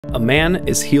A man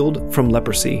is healed from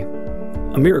leprosy,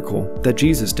 a miracle that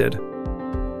Jesus did.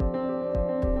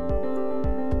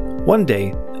 One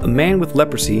day, a man with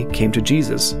leprosy came to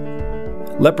Jesus.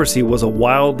 Leprosy was a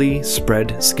wildly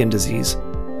spread skin disease.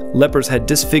 Lepers had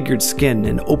disfigured skin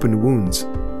and open wounds.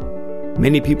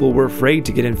 Many people were afraid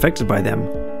to get infected by them,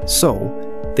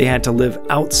 so they had to live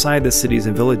outside the cities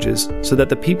and villages so that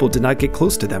the people did not get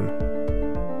close to them.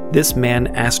 This man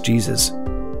asked Jesus,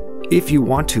 "If you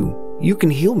want to, you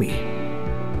can heal me."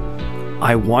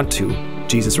 "I want to,"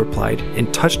 Jesus replied,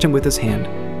 and touched him with his hand.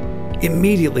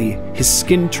 Immediately, his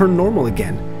skin turned normal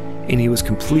again, and he was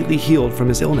completely healed from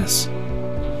his illness.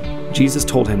 Jesus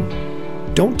told him,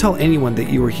 "Don't tell anyone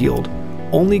that you were healed.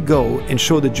 Only go and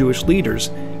show the Jewish leaders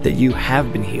that you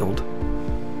have been healed."